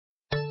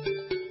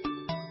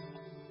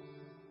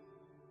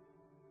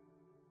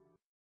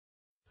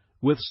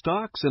With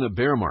stocks in a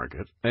bear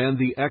market and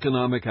the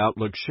economic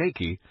outlook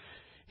shaky,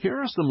 here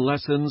are some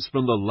lessons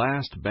from the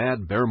last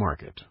bad bear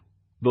market.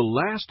 The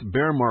last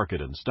bear market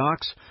in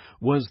stocks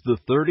was the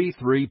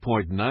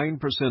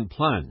 33.9%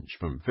 plunge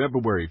from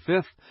February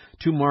 5th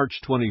to March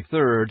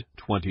 23rd,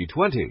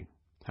 2020.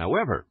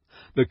 However,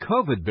 the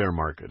COVID bear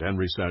market and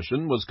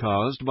recession was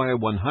caused by a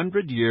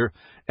 100-year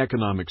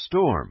economic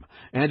storm,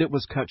 and it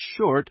was cut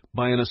short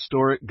by an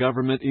historic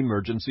government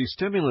emergency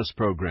stimulus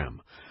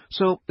program.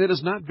 So it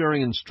is not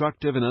very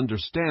instructive in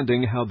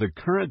understanding how the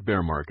current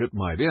bear market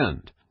might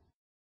end.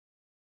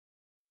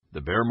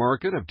 The bear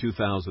market of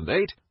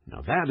 2008,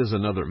 now that is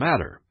another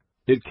matter.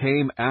 It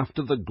came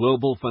after the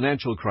global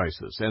financial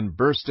crisis and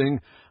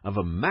bursting of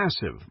a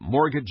massive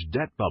mortgage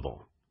debt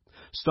bubble.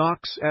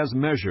 Stocks, as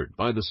measured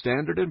by the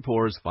Standard &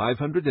 Poor's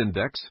 500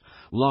 index,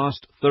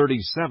 lost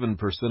 37%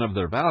 of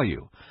their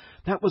value.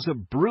 That was a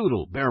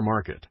brutal bear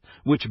market,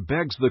 which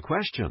begs the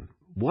question,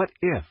 what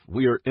if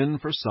we are in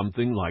for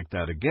something like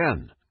that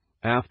again?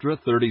 After a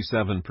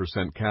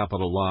 37%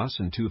 capital loss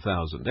in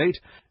 2008,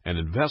 an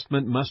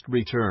investment must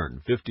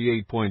return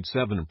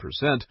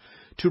 58.7%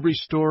 to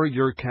restore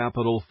your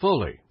capital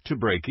fully to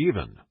break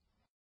even.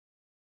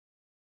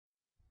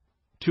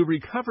 To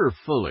recover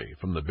fully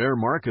from the bear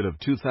market of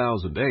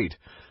 2008,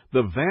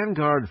 the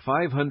Vanguard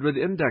 500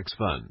 Index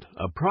Fund,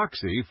 a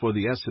proxy for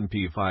the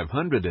S&P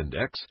 500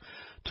 index,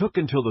 took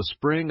until the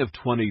spring of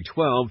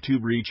 2012 to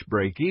reach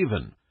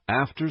break-even,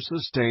 after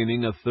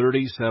sustaining a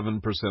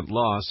 37%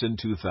 loss in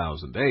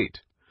 2008.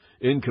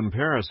 In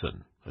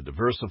comparison, a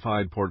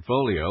diversified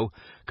portfolio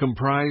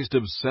comprised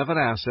of 7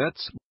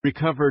 assets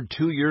recovered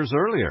 2 years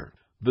earlier.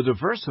 The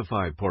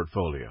diversified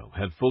portfolio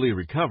had fully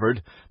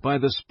recovered by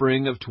the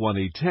spring of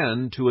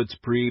 2010 to its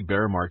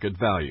pre-bear market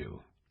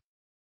value.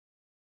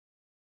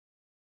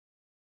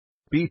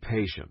 Be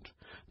patient.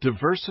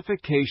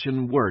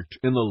 Diversification worked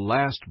in the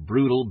last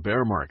brutal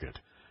bear market,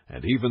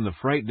 and even the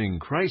frightening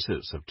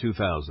crisis of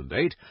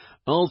 2008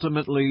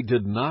 ultimately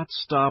did not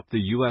stop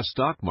the U.S.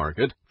 stock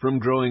market from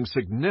growing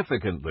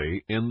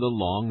significantly in the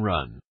long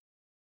run.